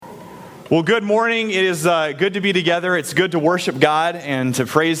Well, good morning. It is good to be together. It's good to worship God and to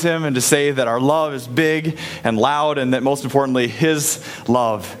praise Him and to say that our love is big and loud, and that most importantly, His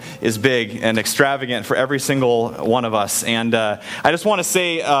love is big and extravagant for every single one of us. And I just want to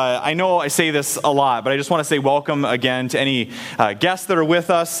say, I know I say this a lot, but I just want to say welcome again to any guests that are with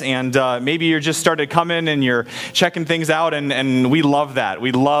us. And maybe you're just started coming and you're checking things out, and we love that.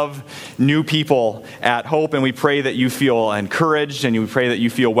 We love new people at Hope, and we pray that you feel encouraged and we pray that you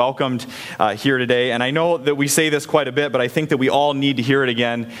feel welcomed here today. And I know that we say this quite a bit, but I think that we all need to hear it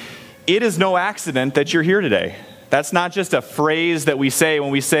again. It is no accident that you're here today. That's not just a phrase that we say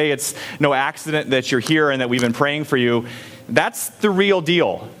when we say it's no accident that you're here and that we've been praying for you. That's the real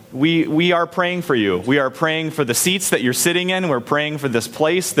deal. We are praying for you. We are praying for the seats that you're sitting in. We're praying for this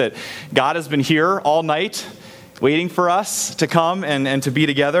place that God has been here all night, waiting for us to come and to be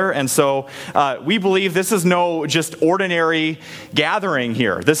together. And so we believe this is no just ordinary gathering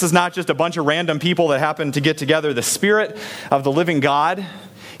here. This is not just a bunch of random people that happen to get together. The Spirit of the living God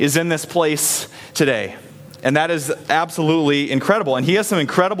is in this place today. And that is absolutely incredible. And He has some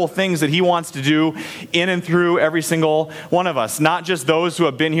incredible things that He wants to do in and through every single one of us. Not just those who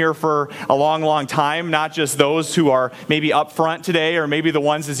have been here for a long, long time. Not just those who are maybe up front today, or maybe the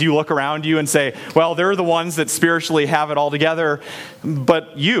ones as you look around you and say, well, they're the ones that spiritually have it all together.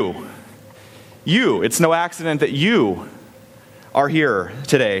 But you. It's no accident that you are here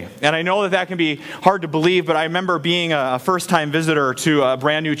today. And I know that can be hard to believe, but I remember being a first-time visitor to a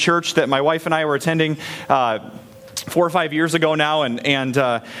brand new church that my wife and I were attending 4 or 5 years ago now, and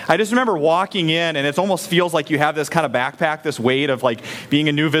I just remember walking in, and it almost feels like you have this kind of backpack, this weight of like being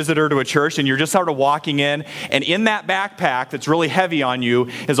a new visitor to a church, and you're just sort of walking in, and in that backpack that's really heavy on you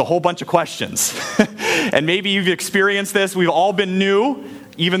is a whole bunch of questions. And maybe you've experienced this. We've all been new.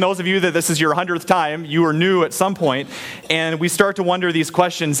 Even those of you that this is your 100th time, you were new at some point, and we start to wonder these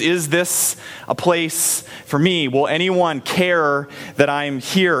questions. Is this a place for me? Will anyone care that I'm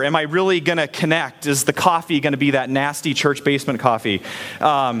here? Am I really going to connect? Is the coffee going to be that nasty church basement coffee?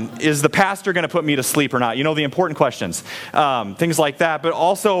 Is the pastor going to put me to sleep or not? You know, the important questions, things like that. But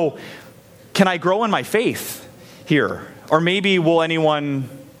also, can I grow in my faith here? Or maybe will anyone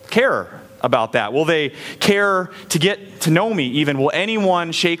care about that? Will they care to get to know me even? Will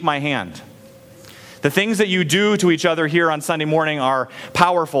anyone shake my hand? The things that you do to each other here on Sunday morning are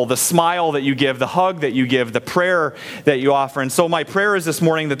powerful. The smile that you give, the hug that you give, the prayer that you offer. And so my prayer is this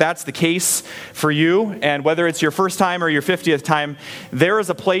morning that that's the case for you. And whether it's your first time or your 50th time, there is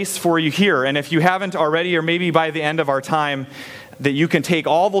a place for you here. And if you haven't already, or maybe by the end of our time, that you can take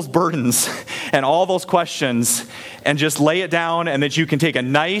all those burdens and all those questions and just lay it down, and that you can take a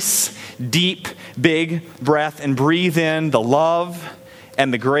nice, deep, big breath and breathe in the love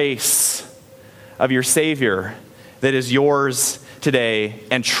and the grace of your Savior that is yours today,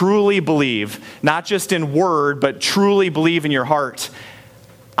 and truly believe, not just in word, but truly believe in your heart,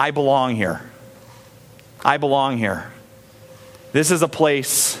 I belong here. I belong here. This is a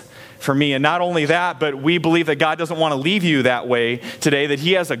place for me. And not only that, but we believe that God doesn't want to leave you that way today, that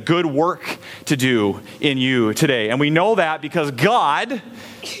He has a good work to do in you today. And we know that because God,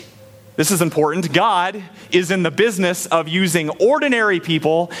 this is important, God is in the business of using ordinary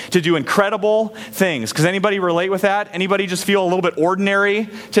people to do incredible things. Does anybody relate with that? Anybody just feel a little bit ordinary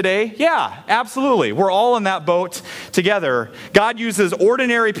today? Yeah, absolutely. We're all in that boat together. God uses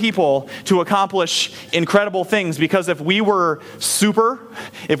ordinary people to accomplish incredible things, because if we were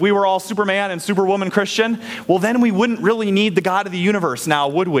all Superman and Superwoman Christian, well, then we wouldn't really need the God of the universe now,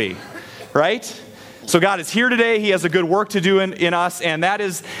 would we? Right? So God is here today. He has a good work to do in us, and that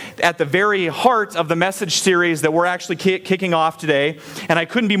is at the very heart of the message series that we're actually kicking off today. And I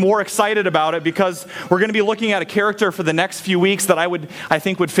couldn't be more excited about it, because we're going to be looking at a character for the next few weeks that I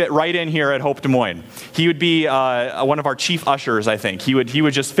think would fit right in here at Hope Des Moines. He would be one of our chief ushers, I think. He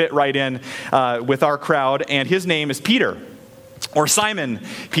would just fit right in with our crowd, and his name is Peter, or Simon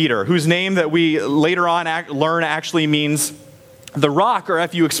Peter, whose name that we later on learn actually means the rock, or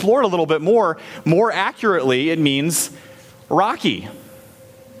if you explore it a little bit more accurately, it means Rocky.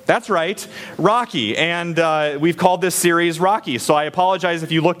 That's right, Rocky. And we've called this series Rocky. So I apologize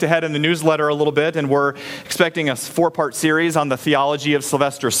if you looked ahead in the newsletter a little bit, and we're expecting a 4-part series on the theology of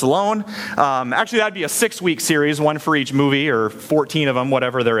Sylvester Stallone. Actually, that'd be a 6-week series, one for each movie, or 14 of them,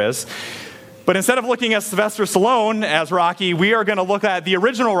 whatever there is. But instead of looking at Sylvester Stallone as Rocky, we are going to look at the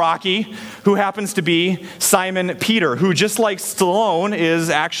original Rocky, who happens to be Simon Peter, who, just like Stallone,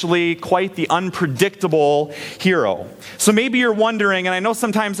 is actually quite the unpredictable hero. So maybe you're wondering, and I know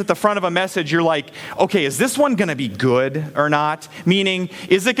sometimes at the front of a message you're like, okay, is this one going to be good or not? Meaning,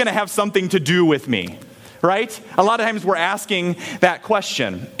 is it going to have something to do with me? right? A lot of times we're asking that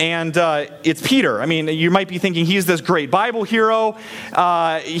question. And it's Peter. I mean, you might be thinking he's this great Bible hero.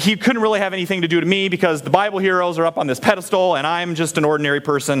 He couldn't really have anything to do to me because the Bible heroes are up on this pedestal and I'm just an ordinary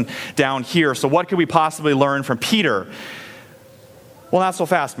person down here. So what could we possibly learn from Peter? Well, not so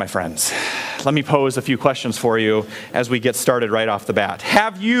fast, my friends. Let me pose a few questions for you as we get started right off the bat.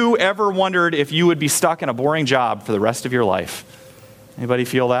 Have you ever wondered if you would be stuck in a boring job for the rest of your life? Anybody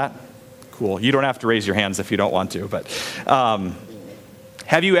feel that? Cool. You don't have to raise your hands if you don't want to, but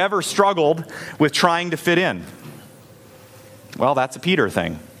have you ever struggled with trying to fit in? Well, that's a Peter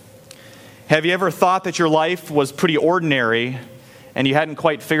thing. Have you ever thought that your life was pretty ordinary and you hadn't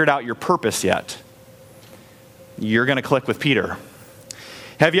quite figured out your purpose yet? You're going to click with Peter.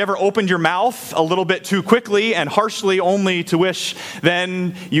 Have you ever opened your mouth a little bit too quickly and harshly only to wish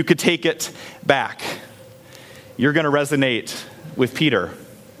then you could take it back? You're going to resonate with Peter.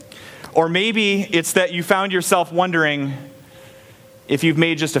 Or maybe it's that you found yourself wondering if you've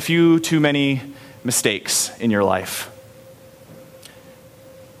made just a few too many mistakes in your life.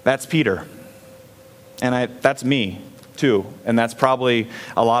 That's Peter. And that's me, too. And that's probably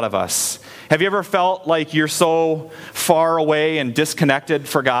a lot of us. Have you ever felt like you're so far away and disconnected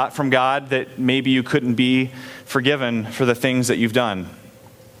from God that maybe you couldn't be forgiven for the things that you've done?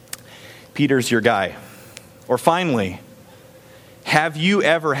 Peter's your guy. Or finally, have you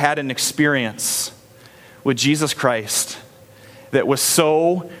ever had an experience with Jesus Christ that was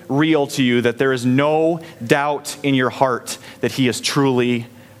so real to you that there is no doubt in your heart that he is truly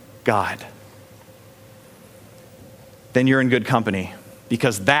God? Then you're in good company,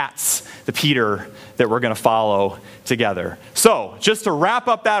 because that's the Peter that we're going to follow together. So, just to wrap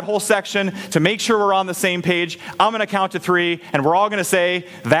up that whole section, to make sure we're on the same page, I'm going to count to 3, and we're all going to say,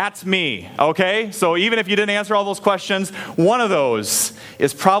 that's me, okay? So even if you didn't answer all those questions, one of those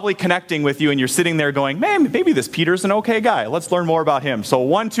is probably connecting with you, and you're sitting there going, man, maybe this Peter's an okay guy. Let's learn more about him. So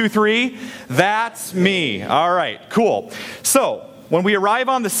 1, 2, 3, that's me. All right, cool. So, when we arrive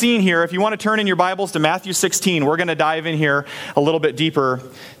on the scene here, if you want to turn in your Bibles to Matthew 16, we're going to dive in here a little bit deeper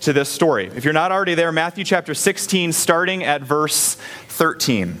to this story. If you're not already there, Matthew chapter 16, starting at verse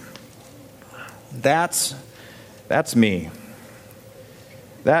 13. That's me.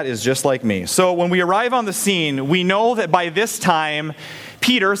 That is just like me. So when we arrive on the scene, we know that by this time,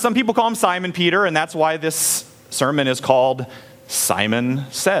 Peter, some people call him Simon Peter, and that's why this sermon is called Simon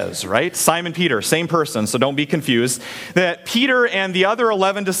Says, right? Simon Peter, same person, so don't be confused. That Peter and the other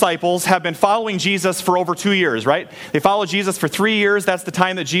 11 disciples have been following Jesus for over 2 years, right? They followed Jesus for 3 years. That's the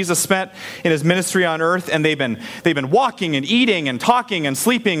time that Jesus spent in his ministry on earth, and they've been walking and eating and talking and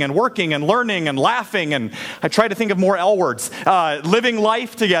sleeping and working and learning and laughing, and I try to think of more L words, living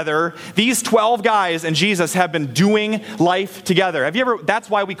life together. These 12 guys and Jesus have been doing life together. That's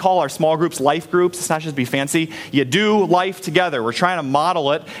why we call our small groups life groups. It's not just be fancy. You do life together. We're trying to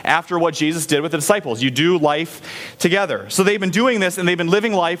model it after what Jesus did with the disciples. You do life together. So they've been doing this, and they've been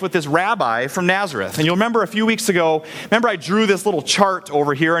living life with this rabbi from Nazareth. And you'll remember a few weeks ago, I drew this little chart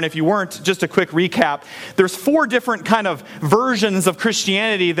over here, and if you weren't, just a quick recap. There's 4 different kind of versions of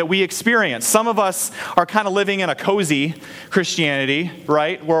Christianity that we experience. Some of us are kind of living in a cozy Christianity,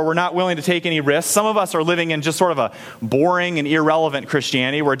 right, where we're not willing to take any risks. Some of us are living in just sort of a boring and irrelevant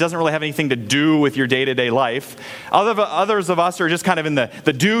Christianity where it doesn't really have anything to do with your day-to-day life. Others of us are just kind of in the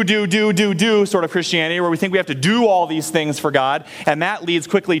do sort of Christianity where we think we have to do all these things for God, and that leads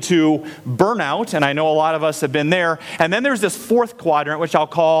quickly to burnout, and I know a lot of us have been there. And then there's this 4th quadrant, which I'll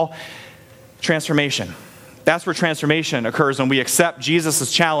call transformation. That's where transformation occurs when we accept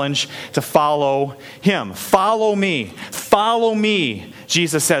Jesus' challenge to follow him. Follow me,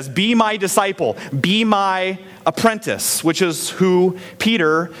 Jesus says. Be my disciple. Be my apprentice, which is who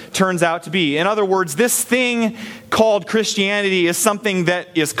Peter turns out to be. In other words, this thing called Christianity is something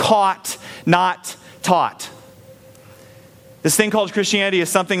that is caught, not taught. This thing called Christianity is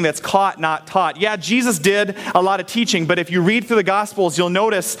something that's caught, not taught. Yeah, Jesus did a lot of teaching, but if you read through the Gospels, you'll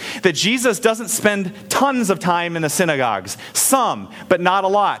notice that Jesus doesn't spend tons of time in the synagogues. Some, but not a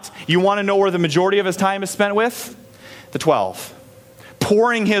lot. You want to know where the majority of his time is spent with? The 12.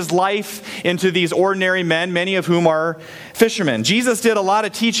 Pouring his life into these ordinary men, many of whom are fishermen. Jesus did a lot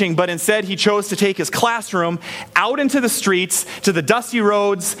of teaching, but instead he chose to take his classroom out into the streets, to the dusty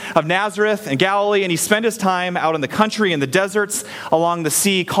roads of Nazareth and Galilee, and he spent his time out in the country, in the deserts, along the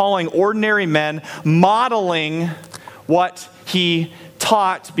sea, calling ordinary men, modeling what he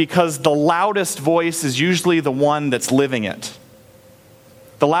taught, because the loudest voice is usually the one that's living it.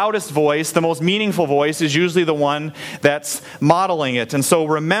 The loudest voice, the most meaningful voice, is usually the one that's modeling it. And so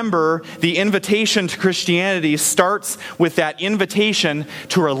remember, the invitation to Christianity starts with that invitation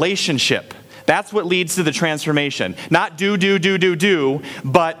to relationship. That's what leads to the transformation. Not do,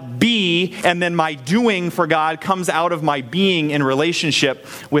 but be, and then my doing for God comes out of my being in relationship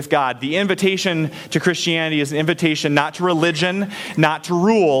with God. The invitation to Christianity is an invitation not to religion, not to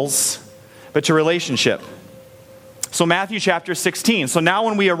rules, but to relationship. So Matthew chapter 16. So now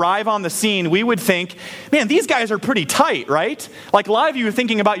when we arrive on the scene, we would think, man, these guys are pretty tight, right? Like a lot of you are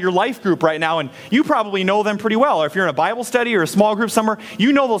thinking about your life group right now, and you probably know them pretty well. Or if you're in a Bible study or a small group somewhere,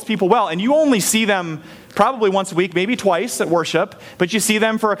 you know those people well, and you only see them probably once a week, maybe twice at worship, but you see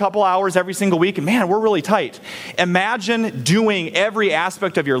them for a couple hours every single week, and man, we're really tight. Imagine doing every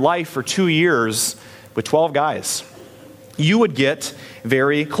aspect of your life for 2 years with 12 guys. You would get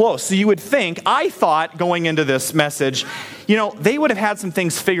very close. So you would think, I thought going into this message, they would have had some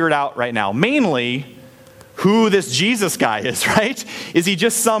things figured out right now. Mainly, who this Jesus guy is, right? Is he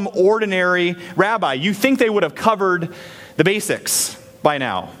just some ordinary rabbi? You think they would have covered the basics by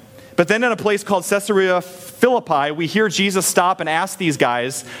now. But then in a place called Caesarea Philippi, we hear Jesus stop and ask these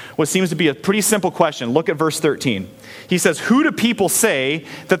guys what seems to be a pretty simple question. Look at verse 13. He says, who do people say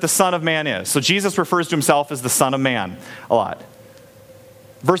that the Son of Man is? So Jesus refers to himself as the Son of Man a lot.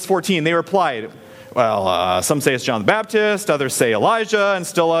 Verse 14, they replied, well, some say it's John the Baptist, others say Elijah, and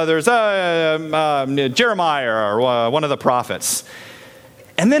still others, Jeremiah or one of the prophets.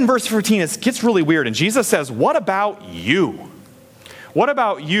 And then verse 14, it gets really weird, and Jesus says, what about you? What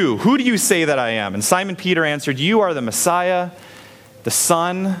about you? Who do you say that I am? And Simon Peter answered, you are the Messiah, the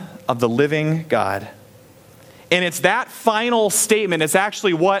Son of the living God. And it's that final statement, it's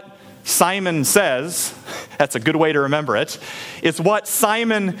actually what Simon says. That's a good way to remember it. It's what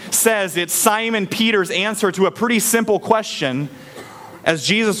Simon says. It's Simon Peter's answer to a pretty simple question. As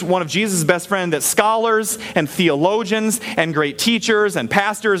Jesus, one of Jesus' best friends, that scholars and theologians and great teachers and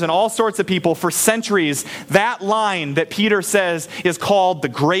pastors and all sorts of people for centuries, that line that Peter says is called the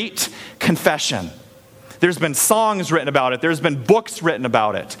Great Confession. There's been songs written about it. There's been books written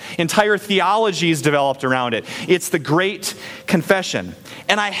about it. Entire theologies developed around it. It's the Great Confession.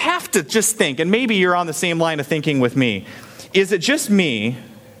 And I have to just think, and maybe you're on the same line of thinking with me, is it just me,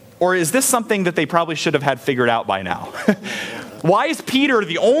 or is this something that they probably should have had figured out by now? Why is Peter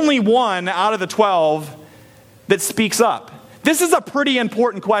the only one out of the 12 that speaks up? This is a pretty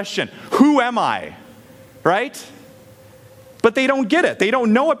important question. Who am I? Right? But they don't get it. They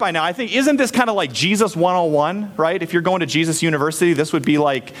don't know it by now. I think, isn't this kind of like Jesus 101, right? If you're going to Jesus University, this would be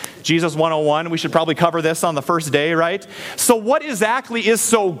like Jesus 101. We should probably cover this on the first day, right? So what exactly is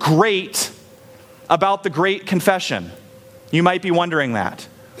so great about the Great Confession? You might be wondering that.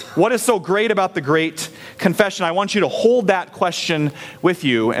 What is so great about the Great Confession? I want you to hold that question with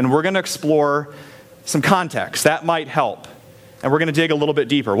you, and we're going to explore some context. That might help. And we're going to dig a little bit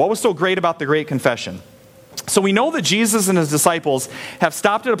deeper. What was so great about the Great Confession? So we know that Jesus and his disciples have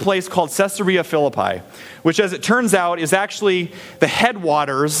stopped at a place called Caesarea Philippi, which, as it turns out, is actually the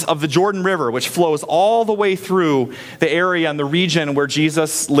headwaters of the Jordan River, which flows all the way through the area and the region where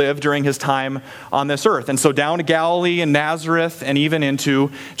Jesus lived during his time on this earth. And so down to Galilee and Nazareth and even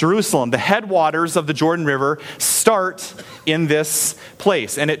into Jerusalem. The headwaters of the Jordan River start in this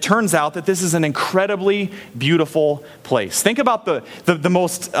place. And it turns out that this is an incredibly beautiful place. Think about the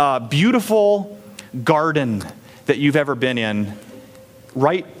most beautiful garden that you've ever been in,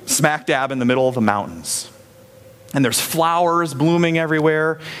 right smack dab in the middle of the mountains. And there's flowers blooming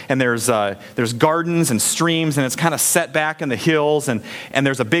everywhere, and there's gardens and streams, and it's kind of set back in the hills, and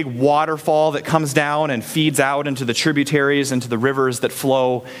there's a big waterfall that comes down and feeds out into the tributaries, into the rivers that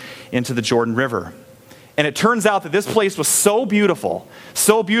flow into the Jordan River. And it turns out that this place was so beautiful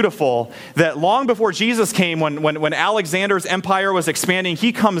that long before Jesus came, when Alexander's empire was expanding,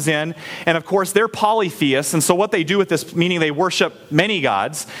 he comes in, and of course they're polytheists, and so what they do with this, meaning they worship many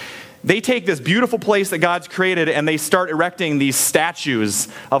gods, they take this beautiful place that God's created and they start erecting these statues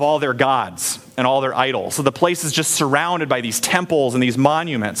of all their gods and all their idols. So the place is just surrounded by these temples and these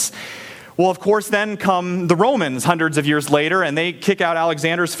monuments. Well, of course, then come the Romans hundreds of years later, and they kick out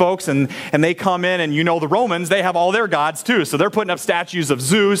Alexander's folks, and they come in, and the Romans, they have all their gods too. So they're putting up statues of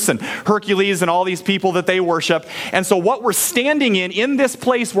Zeus and Hercules and all these people that they worship. And so what we're standing in this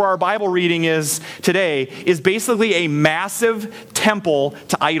place where our Bible reading is today, is basically a massive temple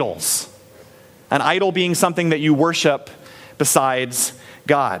to idols. An idol being something that you worship besides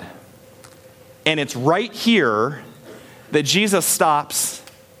God. And it's right here that Jesus stops,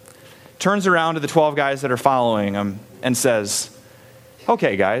 turns around to the 12 guys that are following him and says,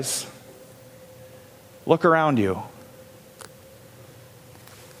 okay, guys, look around you.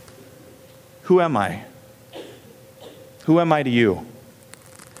 Who am I? Who am I to you?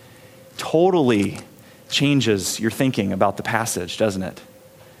 Totally changes your thinking about the passage, doesn't it?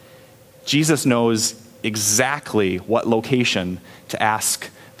 Jesus knows exactly what location to ask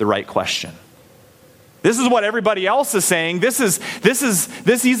the right question. This is what everybody else is saying. These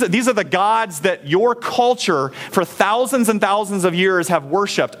are the gods that your culture for thousands and thousands of years have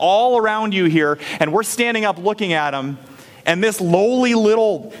worshiped all around you here, and we're standing up looking at them, and this lowly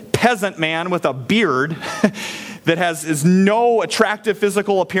little peasant man with a beard that is no attractive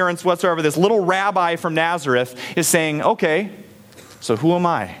physical appearance whatsoever, this little rabbi from Nazareth is saying, okay, so who am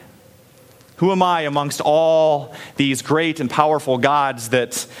I? Who am I amongst all these great and powerful gods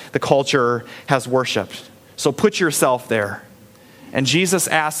that the culture has worshiped? So put yourself there. And Jesus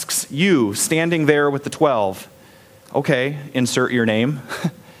asks you, standing there with the 12, okay, insert your name.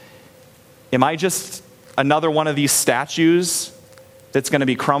 Am I just another one of these statues that's going to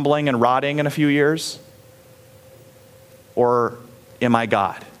be crumbling and rotting in a few years? Or am I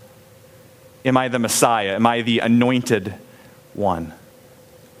God? Am I the Messiah? Am I the anointed one?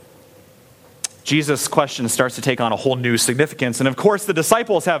 Jesus' question starts to take on a whole new significance. And of course, the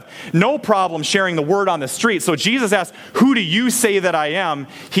disciples have no problem sharing the word on the street. So Jesus asks, who do you say that I am?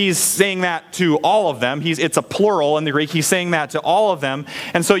 He's saying that to all of them. It's a plural in the Greek. He's saying that to all of them.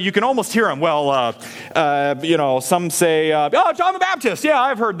 And so you can almost hear him. Well, some say, John the Baptist. Yeah,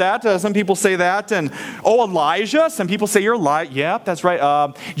 I've heard that. Some people say that. And, Elijah. Some people say you're Elijah. Yeah, that's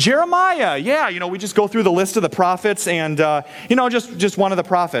right. Jeremiah. Yeah, we just go through the list of the prophets and, just one of the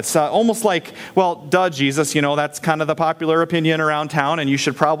prophets. Almost like, well, duh, Jesus, that's kind of the popular opinion around town, and you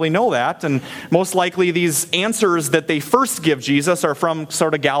should probably know that. And most likely these answers that they first give Jesus are from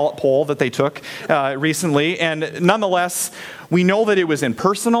sort of Gallup poll that they took recently. And nonetheless, we know that it was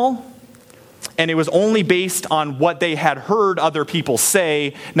impersonal, and it was only based on what they had heard other people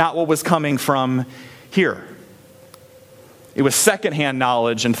say, not what was coming from here. It was secondhand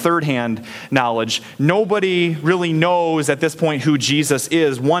knowledge and thirdhand knowledge. Nobody really knows at this point who Jesus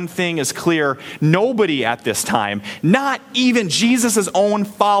is. One thing is clear. Nobody at this time, not even Jesus' own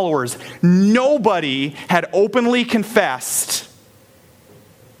followers, nobody had openly confessed,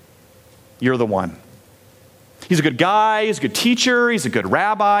 you're the one. He's a good guy, he's a good teacher, he's a good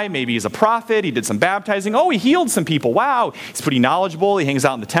rabbi, maybe he's a prophet, he did some baptizing. He healed some people. Wow, he's pretty knowledgeable, he hangs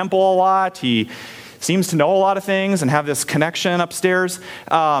out in the temple a lot, he seems to know a lot of things and have this connection upstairs.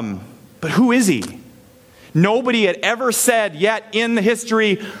 But who is he? Nobody had ever said yet in the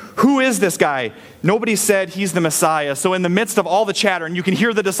history, who is this guy? Nobody said he's the Messiah. So in the midst of all the chatter, and you can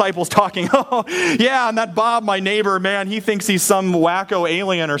hear the disciples talking, oh, yeah, and that Bob, my neighbor, man, he thinks he's some wacko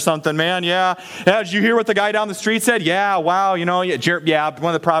alien or something, man, yeah. Did you hear what the guy down the street said? Yeah, wow, one of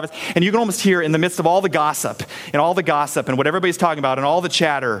the prophets. And you can almost hear in the midst of all the gossip and what everybody's talking about and all the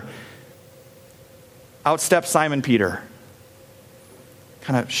chatter, out steps Simon Peter,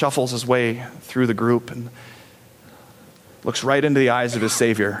 kind of shuffles his way through the group and looks right into the eyes of his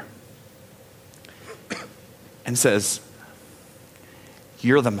Savior and says,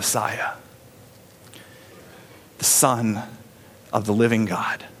 you're the Messiah, the Son of the living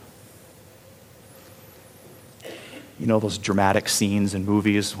God. You know those dramatic scenes in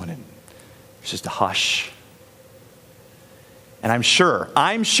movies when it's just a hush? And I'm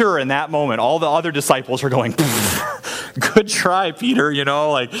sure in that moment, all the other disciples are going, good try, Peter,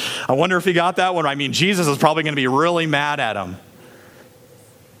 I wonder if he got that one. I mean, Jesus is probably going to be really mad at him.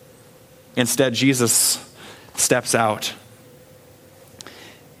 Instead, Jesus steps out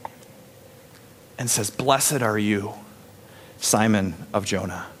and says, blessed are you, Simon of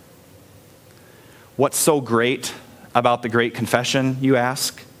Jonah. What's so great about the Great Confession, you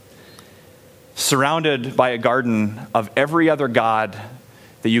ask? Surrounded by a garden of every other god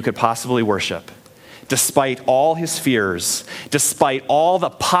that you could possibly worship, despite all his fears, despite all the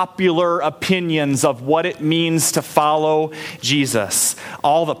popular opinions of what it means to follow Jesus,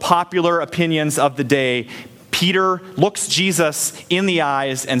 all the popular opinions of the day, Peter looks Jesus in the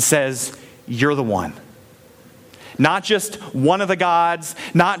eyes and says, you're the one. Not just one of the gods,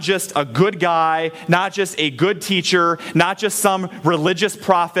 not just a good guy, not just a good teacher, not just some religious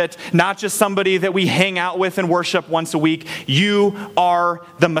prophet, not just somebody that we hang out with and worship once a week. You are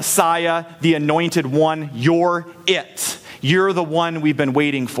the Messiah, the anointed one. You're it. You're the one we've been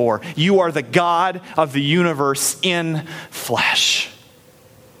waiting for. You are the God of the universe in flesh.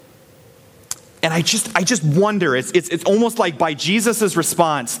 And I just wonder, it's almost like by Jesus'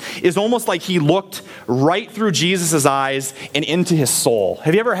 response, is almost like he looked right through Jesus' eyes and into his soul.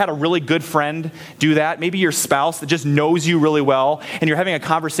 Have you ever had a really good friend do that? Maybe your spouse that just knows you really well, and you're having a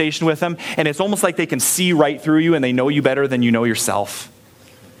conversation with them, and it's almost like they can see right through you and they know you better than you know yourself.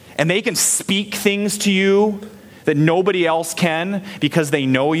 And they can speak things to you that nobody else can because they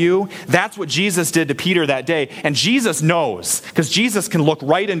know you. That's what Jesus did to Peter that day. And Jesus knows, because Jesus can look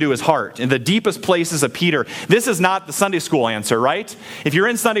right into his heart, in the deepest places of Peter. This is not the Sunday school answer, right? If you're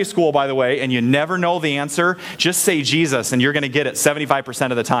in Sunday school, by the way, and you never know the answer, just say Jesus, and you're going to get it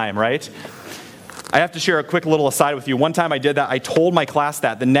 75% of the time, right? I have to share a quick little aside with you. One time I did that. I told my class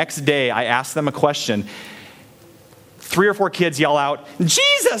that. The next day, I asked them a question. 3 or 4 kids yell out,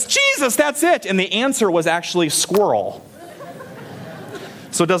 Jesus, Jesus, that's it. And the answer was actually squirrel.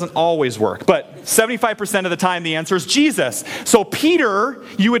 So it doesn't always work. But 75% of the time, the answer is Jesus. So Peter,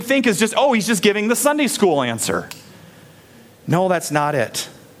 you would think, is just, he's just giving the Sunday school answer. No, that's not it.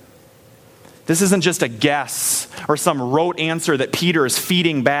 This isn't just a guess or some rote answer that Peter is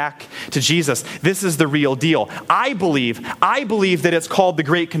feeding back to Jesus. This is the real deal. I believe that it's called the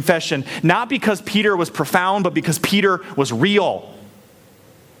Great Confession, not because Peter was profound, but because Peter was real.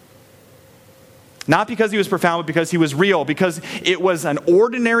 Not because he was profound, but because he was real, because it was an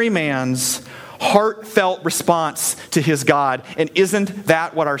ordinary man's heartfelt response to his God. And isn't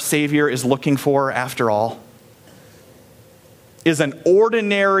that what our Savior is looking for after all? Is an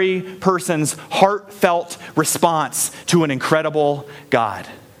ordinary person's heartfelt response to an incredible God.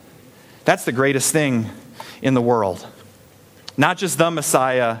 That's the greatest thing in the world. Not just the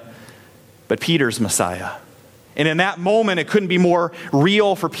Messiah, but Peter's Messiah. And in that moment, it couldn't be more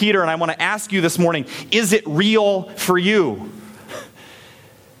real for Peter. And I want to ask you this morning, is it real for you?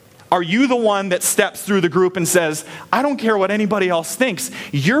 Are you the one that steps through the group and says, I don't care what anybody else thinks.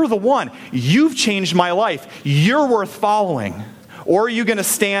 You're the one. You've changed my life. You're worth following. Or are you going to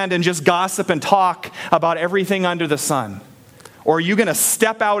stand and just gossip and talk about everything under the sun? Or are you going to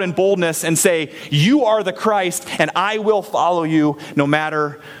step out in boldness and say, you are the Christ and I will follow you no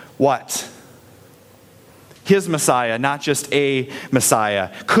matter what? His Messiah, not just a Messiah.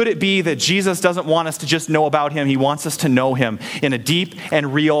 Could it be that Jesus doesn't want us to just know about him? He wants us to know him in a deep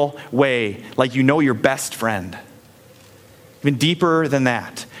and real way, like you know your best friend. Even deeper than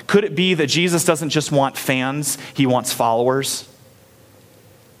that. Could it be that Jesus doesn't just want fans, he wants followers?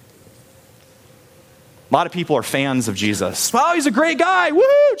 A lot of people are fans of Jesus. Wow, he's a great guy.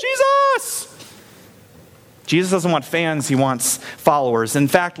 Woohoo, Jesus! Jesus doesn't want fans, he wants followers. In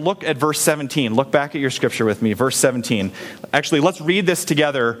fact, look at verse 17. Look back at your scripture with me, verse 17. Actually, let's read this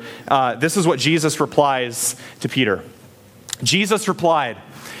together. This is what Jesus replies to Peter. Jesus replied,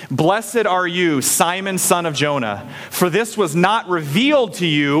 Blessed are you, Simon, son of Jonah, for this was not revealed to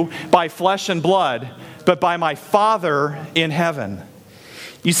you by flesh and blood, but by my Father in heaven.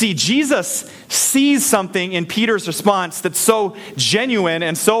 You see, Jesus sees something in Peter's response that's so genuine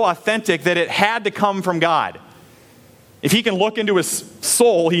and so authentic that it had to come from God. If he can look into his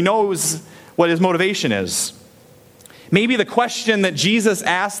soul, he knows what his motivation is. Maybe the question that Jesus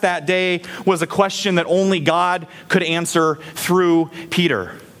asked that day was a question that only God could answer through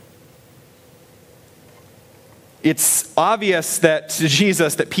Peter. It's obvious that to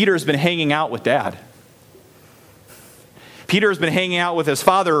Jesus that Peter's been hanging out with Dad. Peter's been hanging out with his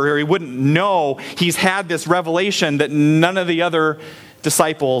father, or he wouldn't know he's had this revelation that none of the other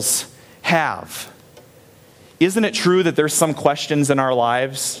disciples have. Isn't it true that there's some questions in our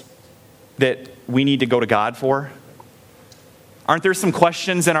lives that we need to go to God for? Aren't there some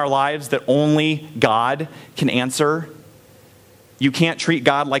questions in our lives that only God can answer? You can't treat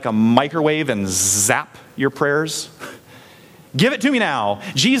God like a microwave and zap your prayers. Give it to me now.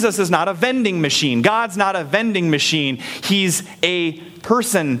 Jesus is not a vending machine. God's not a vending machine. He's a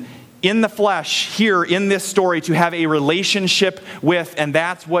person in the flesh here in this story to have a relationship with, and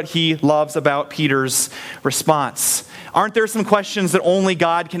that's what he loves about Peter's response. Aren't there some questions that only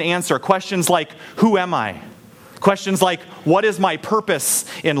God can answer? Questions like, who am I? Questions like, what is my purpose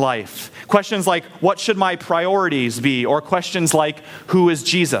in life? Questions like, what should my priorities be? Or questions like, who is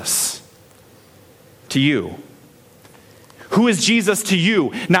Jesus to you? Who is Jesus to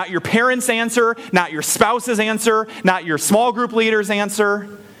you? Not your parents' answer, not your spouse's answer, not your small group leader's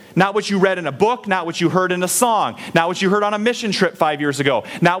answer, not what you read in a book, not what you heard in a song, not what you heard on a mission trip 5 years ago,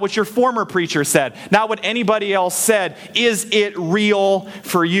 not what your former preacher said, not what anybody else said. Is it real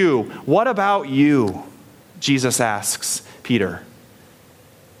for you? What about you? Jesus asks Peter.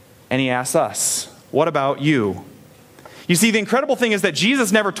 And he asks us, what about you? You see, the incredible thing is that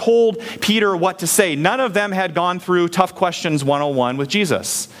Jesus never told Peter what to say. None of them had gone through Tough Questions 101 with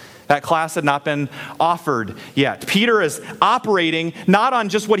Jesus. That class had not been offered yet. Peter is operating not on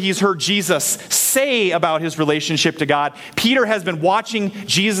just what he's heard Jesus say about his relationship to God. Peter has been watching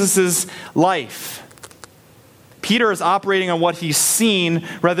Jesus' life. Peter is operating on what he's seen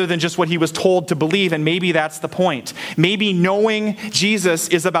rather than just what he was told to believe, and maybe that's the point. Maybe knowing Jesus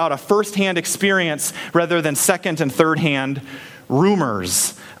is about a first-hand experience rather than second and third-hand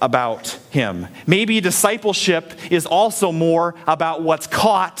rumors about him. Maybe discipleship is also more about what's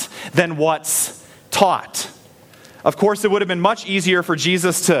caught than what's taught. Of course, it would have been much easier for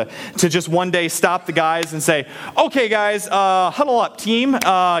Jesus to just one day stop the guys and say, okay, guys, huddle up, team.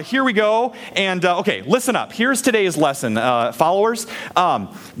 Here we go. And okay, listen up. Here's today's lesson, followers.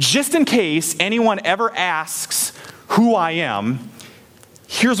 Just in case anyone ever asks who I am,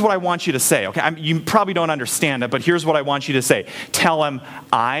 here's what I want you to say. Okay, you probably don't understand it, but here's what I want you to say. Tell him,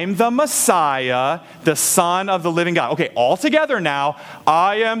 I'm the Messiah, the Son of the living God. Okay, all together now.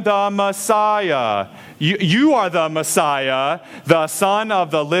 I am the Messiah. You are the Messiah, the Son of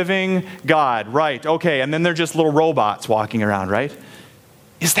the living God. Right, okay, and then they're just little robots walking around, right?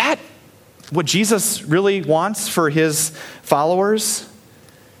 Is that what Jesus really wants for his followers?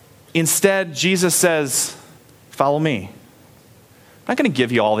 Instead, Jesus says, follow me. I'm not going to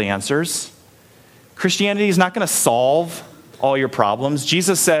give you all the answers. Christianity is not going to solve all your problems.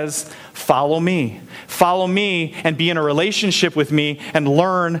 Jesus says, follow me. Follow me and be in a relationship with me and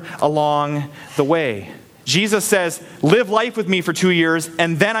learn along the way. Jesus says, live life with me for 2 years,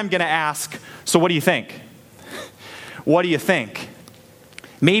 and then I'm going to ask, so what do you think? What do you think?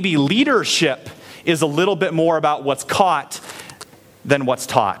 Maybe leadership is a little bit more about what's caught than what's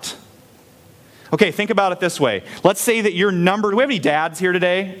taught. Okay, think about it this way. Let's say that you're numbered. Do we have any dads here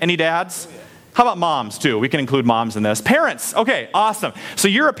today? Any dads? How about moms, too? We can include moms in this. Parents. Okay, awesome. So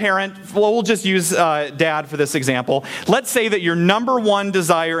you're a parent. Well, we'll just use dad for this example. Let's say that your number one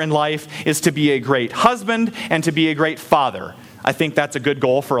desire in life is to be a great husband and to be a great father. I think that's a good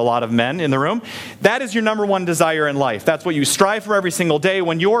goal for a lot of men in the room. That is your number one desire in life. That's what you strive for every single day.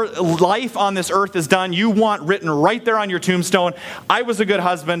 When your life on this earth is done, you want written right there on your tombstone, I was a good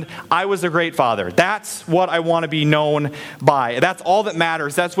husband, I was a great father. That's what I want to be known by. That's all that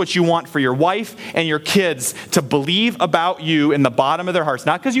matters. That's what you want for your wife and your kids to believe about you in the bottom of their hearts.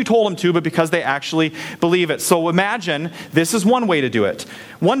 Not because you told them to, but because they actually believe it. So imagine, this is one way to do it.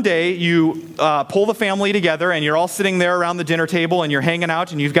 One day, you pull the family together, and you're all sitting there around the dinner table, and you're hanging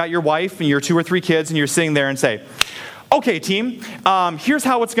out, and you've got your wife and your 2 or 3 kids, and you're sitting there and say, okay, team, here's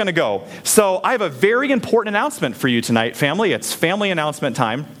how it's going to go. So I have a very important announcement for you tonight, family. It's family announcement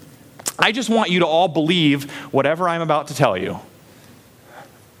time. I just want you to all believe whatever I'm about to tell you.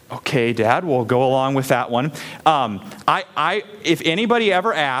 Okay, Dad, we'll go along with that one. If anybody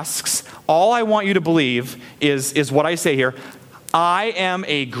ever asks, all I want you to believe is what I say here. I am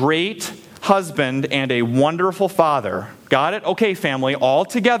a great husband and a wonderful father. Got it? Okay, family, all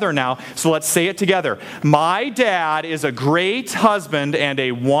together now. So let's say it together. My dad is a great husband and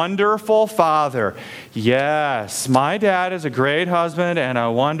a wonderful father. Yes, my dad is a great husband and a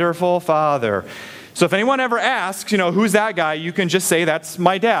wonderful father. So if anyone ever asks, who's that guy, you can just say, that's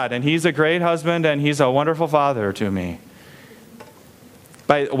my dad, and he's a great husband and he's a wonderful father to me.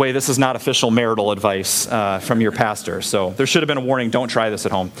 By the way, this is not official marital advice from your pastor, so there should have been a warning, don't try this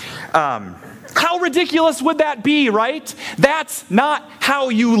at home. How ridiculous would that be, right? That's not how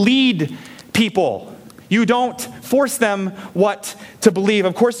you lead people. You don't force them what to believe.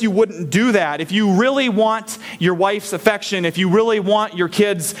 Of course, you wouldn't do that. If you really want your wife's affection, if you really want your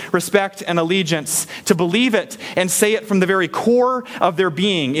kids' respect and allegiance, to believe it and say it from the very core of their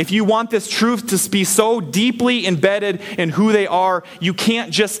being. If you want this truth to be so deeply embedded in who they are, you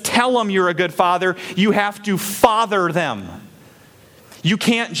can't just tell them you're a good father. You have to father them. You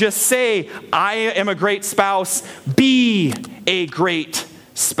can't just say, I am a great spouse. Be a great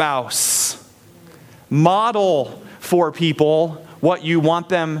spouse. Model for people what you want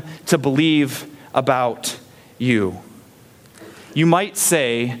them to believe about you. You might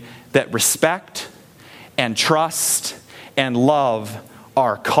say that respect and trust and love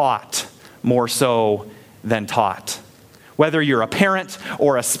are caught more so than taught. Whether you're a parent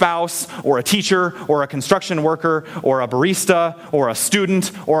or a spouse or a teacher or a construction worker or a barista or a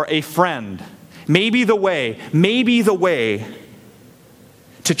student or a friend, maybe the way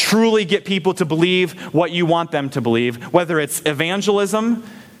to truly get people to believe what you want them to believe, whether it's evangelism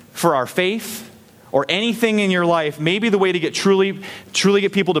for our faith or anything in your life, maybe the way to get truly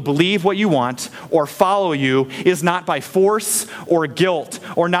get people to believe what you want or follow you is not by force or guilt,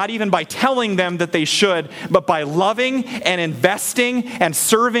 or not even by telling them that they should, but by loving and investing and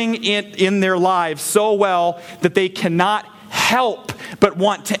serving it in their lives so well that they cannot help but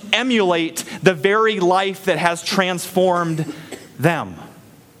want to emulate the very life that has transformed them.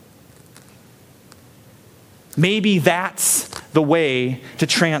 Maybe that's the way to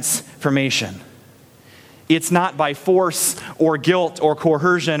transformation. It's not by force or guilt or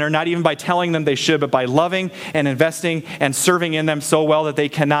coercion, or not even by telling them they should, but by loving and investing and serving in them so well that they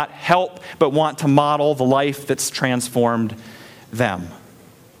cannot help but want to model the life that's transformed them.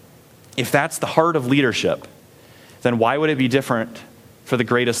 If that's the heart of leadership, then why would it be different for the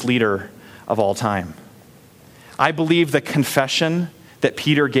greatest leader of all time? I believe the confession that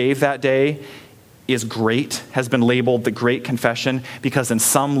Peter gave that day is great, has been labeled the Great Confession, because in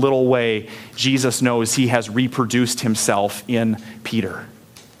some little way, Jesus knows he has reproduced himself in Peter.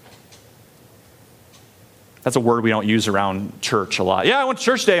 That's a word we don't use around church a lot. Yeah, I went to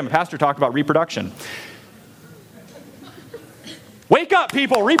church today and my pastor talked about reproduction. Wake up,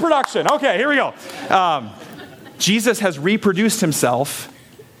 people, reproduction. Okay, here we go. Jesus has reproduced himself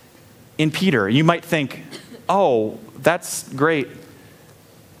in Peter. You might think, oh, that's great.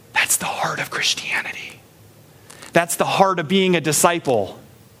 That's the heart of Christianity. That's the heart of being a disciple.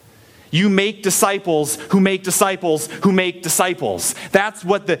 You make disciples who make disciples who make disciples. That's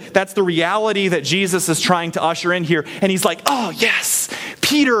the reality that Jesus is trying to usher in here. And he's like, oh yes,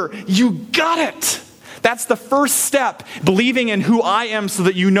 Peter, you got it. That's the first step, believing in who I am so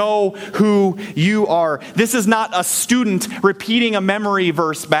that you know who you are. This is not a student repeating a memory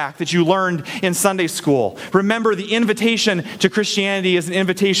verse back that you learned in Sunday school. Remember, the invitation to Christianity is an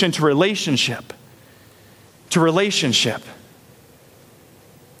invitation to relationship. To relationship.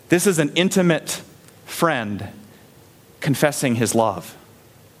 This is an intimate friend confessing his love.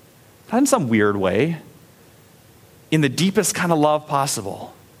 Not in some weird way. In the deepest kind of love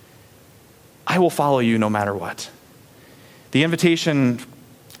possible. I will follow you no matter what. The invitation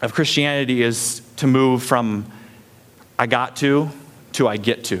of Christianity is to move from I got to I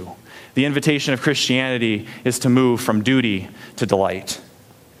get to. The invitation of Christianity is to move from duty to delight.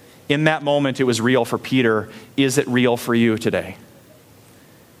 In that moment, it was real for Peter. Is it real for you today?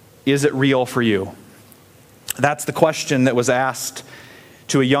 Is it real for you? That's the question that was asked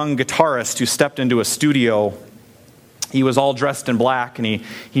to a young guitarist who stepped into a studio. He was all dressed in black, and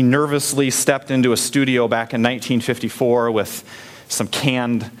he nervously stepped into a studio back in 1954 with some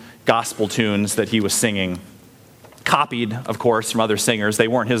canned gospel tunes that he was singing. Copied, of course, from other singers. They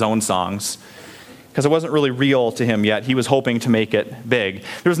weren't his own songs, because it wasn't really real to him yet. He was hoping to make it big.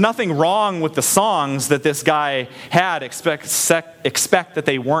 There was nothing wrong with the songs that this guy had, except that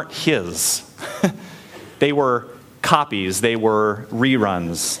they weren't his. They were copies. They were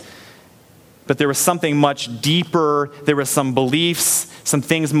reruns. But there was something much deeper. There were some beliefs, some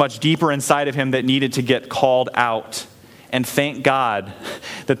things much deeper inside of him that needed to get called out. And thank God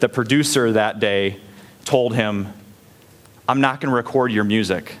that the producer that day told him, I'm not going to record your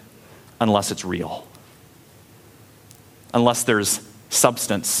music unless it's real. Unless there's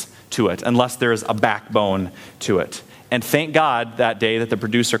substance to it. Unless there's a backbone to it. And thank God that day that the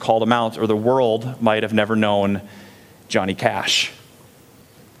producer called him out, or the world might have never known Johnny Cash.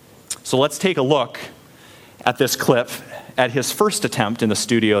 So let's take a look at this clip, at his first attempt in the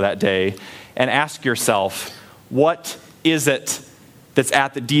studio that day, and ask yourself, what is it that's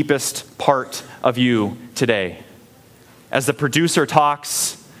at the deepest part of you today? As the producer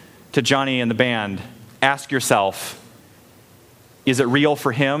talks to Johnny and the band, ask yourself, is it real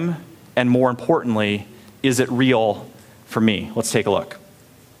for him? And more importantly, is it real for me? Let's take a look.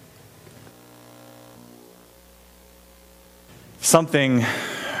 Something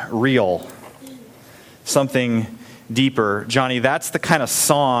real, something deeper. Johnny, that's the kind of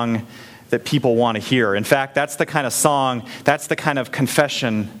song that people want to hear. In fact, that's the kind of song, that's the kind of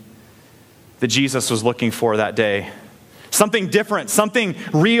confession that Jesus was looking for that day. Something different, something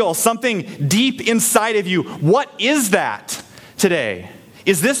real, something deep inside of you. What is that today?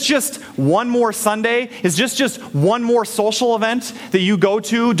 Is this just one more Sunday? Is this just one more social event that you go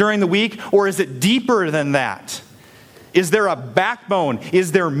to during the week? Or is it deeper than that? Is there a backbone?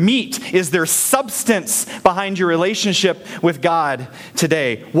 Is there meat? Is there substance behind your relationship with God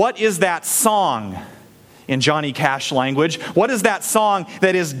today? What is that song in Johnny Cash language? What is that song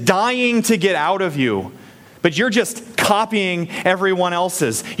that is dying to get out of you? But you're just copying everyone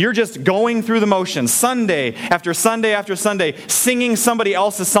else's. You're just going through the motions, Sunday after Sunday after Sunday, singing somebody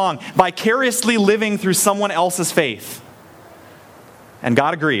else's song, vicariously living through someone else's faith. And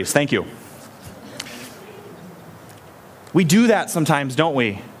God agrees. Thank you. We do that sometimes, don't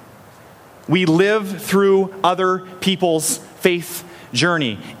we? We live through other people's faith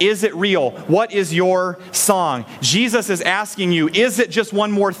journey. Is it real? What is your song? Jesus is asking you, is it just one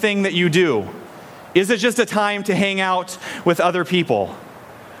more thing that you do? Is it just a time to hang out with other people?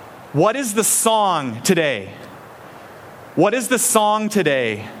 What is the song today? What is the song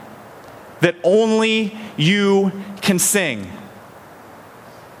today that only you can sing?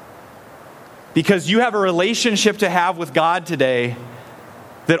 Because you have a relationship to have with God today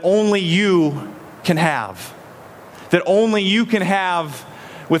that only you can have. That only you can have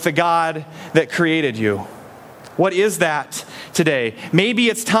with the God that created you. What is that today? Maybe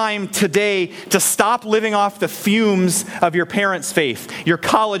it's time today to stop living off the fumes of your parents' faith, your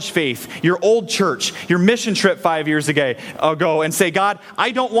college faith, your old church, your mission trip 5 years ago, and say, God,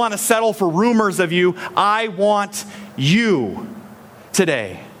 I don't want to settle for rumors of you. I want you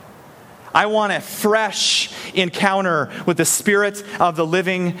today. I want a fresh encounter with the Spirit of the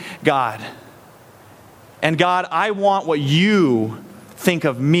living God. And God, I want what you think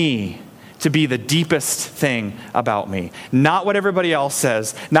of me to be the deepest thing about me. Not what everybody else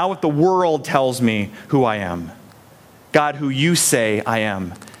says, not what the world tells me who I am. God, who you say I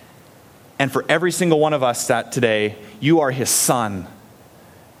am. And for every single one of us that today, you are his son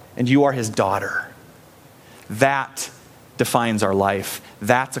and you are his daughter. That defines our life.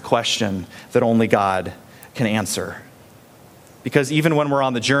 That's a question that only God can answer. Because even when we're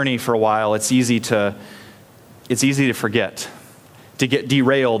on the journey for a while, it's easy to forget, to get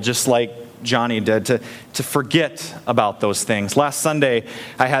derailed just like Johnny did, to forget about those things. Last Sunday,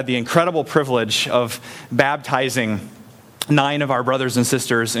 I had the incredible privilege of baptizing 9 of our brothers and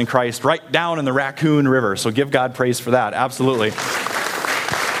sisters in Christ right down in the Raccoon River. So give God praise for that. Absolutely.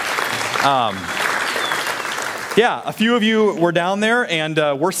 Yeah, a few of you were down there, and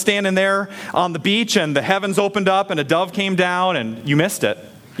we're standing there on the beach, and the heavens opened up, and a dove came down, and you missed it.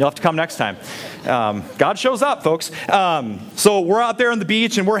 You'll have to come next time. God shows up, folks. So we're out there on the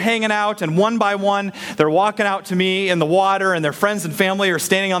beach, and we're hanging out, and one by one, they're walking out to me in the water, and their friends and family are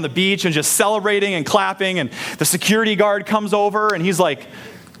standing on the beach and just celebrating and clapping, and the security guard comes over, and he's like,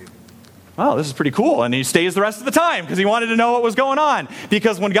 wow, this is pretty cool. And he stays the rest of the time because he wanted to know what was going on.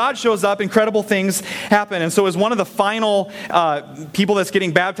 Because when God shows up, incredible things happen. And so as one of the final people that's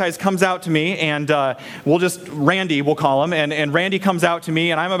getting baptized comes out to me, and Randy, we'll call him, and Randy comes out to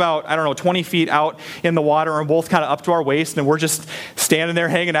me, and I'm about, 20 feet out in the water, and we're both kind of up to our waist, and we're just standing there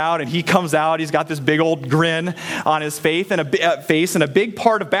hanging out, and he comes out, he's got this big old grin on his face, and a big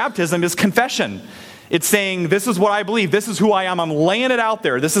part of baptism is confession. It's saying, this is what I believe. This is who I am. I'm laying it out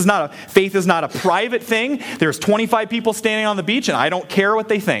there. Faith is not a private thing. There's 25 people standing on the beach, and I don't care what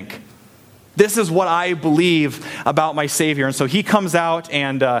they think. This is what I believe about my Savior. And so he comes out,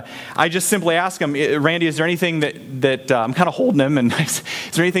 and I just simply ask him, Randy, is there anything that I'm kind of holding him, and is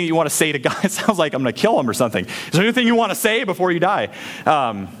there anything you want to say to God? It sounds like I'm going to kill him or something. Is there anything you want to say before you die?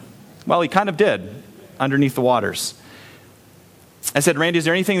 Well, he kind of did underneath the waters. I said, Randy, is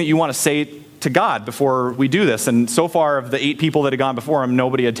there anything that you want to say to God before we do this? And so far, of the 8 people that had gone before him,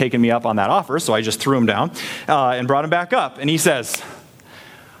 nobody had taken me up on that offer, so I just threw him down and brought him back up. And he says,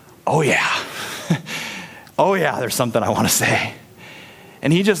 oh yeah, there's something I want to say.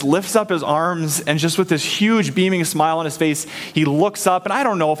 And he just lifts up his arms, and just with this huge beaming smile on his face, he looks up, and I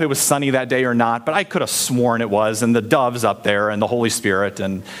don't know if it was sunny that day or not, but I could have sworn it was, and the dove's up there, and the Holy Spirit,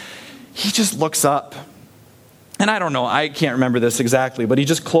 and he just looks up. And I don't know, I can't remember this exactly, but he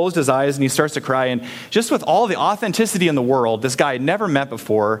just closed his eyes and he starts to cry. And just with all the authenticity in the world, this guy I'd never met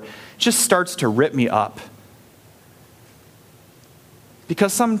before just starts to rip me up.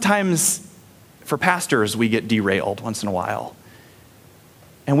 Because sometimes for pastors, we get derailed once in a while.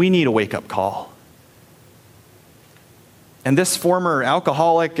 And we need a wake-up call. And this former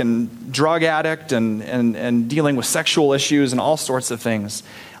alcoholic and drug addict and dealing with sexual issues and all sorts of things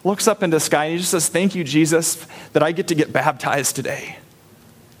looks up into the sky and he just says, thank you, Jesus, that I get to get baptized today.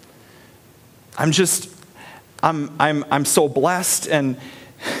 I'm so blessed, and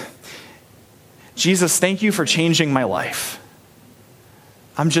Jesus, thank you for changing my life.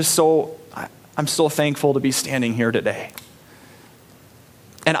 I'm so thankful to be standing here today.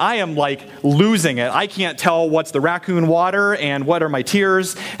 And I am like losing it. I can't tell what's the raccoon water and what are my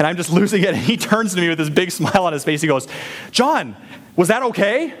tears, and I'm just losing it. And he turns to me with this big smile on his face. He goes, John, was that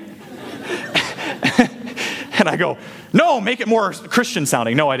okay? And I go, no, make it more Christian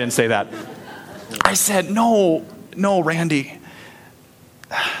sounding. No, I didn't say that. I said, no, Randy,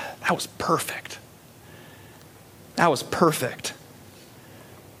 that was perfect. That was perfect.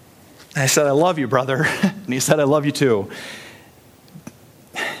 And I said, I love you, brother. And he said, I love you too.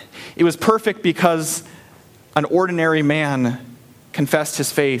 It was perfect because an ordinary man confessed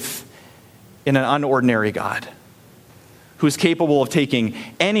his faith in an unordinary God who's capable of taking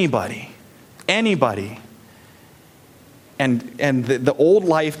anybody, and the old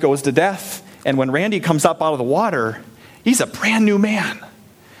life goes to death. And when Randy comes up out of the water, he's a brand new man.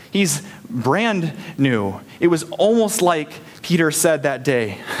 He's brand new. It was almost like Peter said that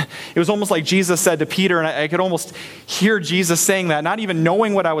day. It was almost like Jesus said to Peter, and I could almost hear Jesus saying that, not even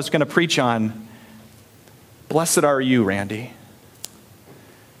knowing what I was going to preach on. Blessed are you, Randy.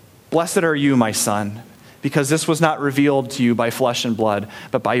 Blessed are you, my son, because this was not revealed to you by flesh and blood,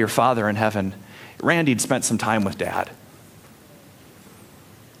 but by your Father in heaven. Randy had spent some time with Dad.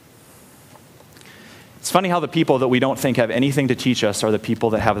 It's funny how the people that we don't think have anything to teach us are the people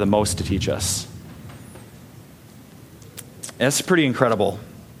that have the most to teach us. And it's pretty incredible.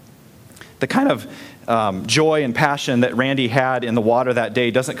 The kind of joy and passion that Randy had in the water that day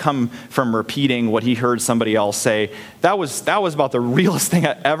doesn't come from repeating what he heard somebody else say. That was about the realest thing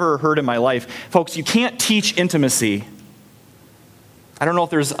I ever heard in my life. Folks, you can't teach intimacy. I don't know if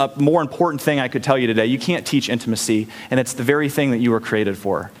there's a more important thing I could tell you today. You can't teach intimacy, and it's the very thing that you were created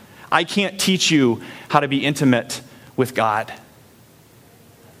for. I can't teach you how to be intimate with God.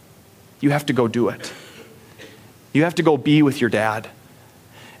 You have to go do it. You have to go be with your dad.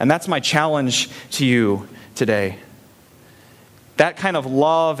 And that's my challenge to you today. That kind of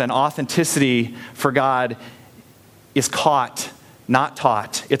love and authenticity for God is caught, not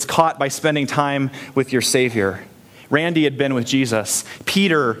taught. It's caught by spending time with your Savior. Randy had been with Jesus.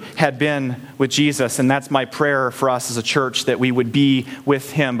 Peter had been with Jesus, and that's my prayer for us as a church, that we would be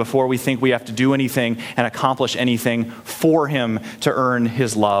with him before we think we have to do anything and accomplish anything for him to earn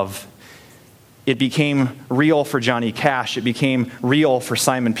his love. It became real for Johnny Cash. It became real for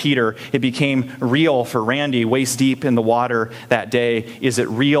Simon Peter. It became real for Randy waist deep in the water that day. Is it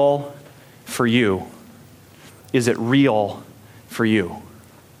real for you? Is it real for you?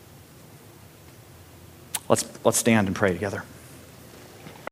 Let's stand and pray together.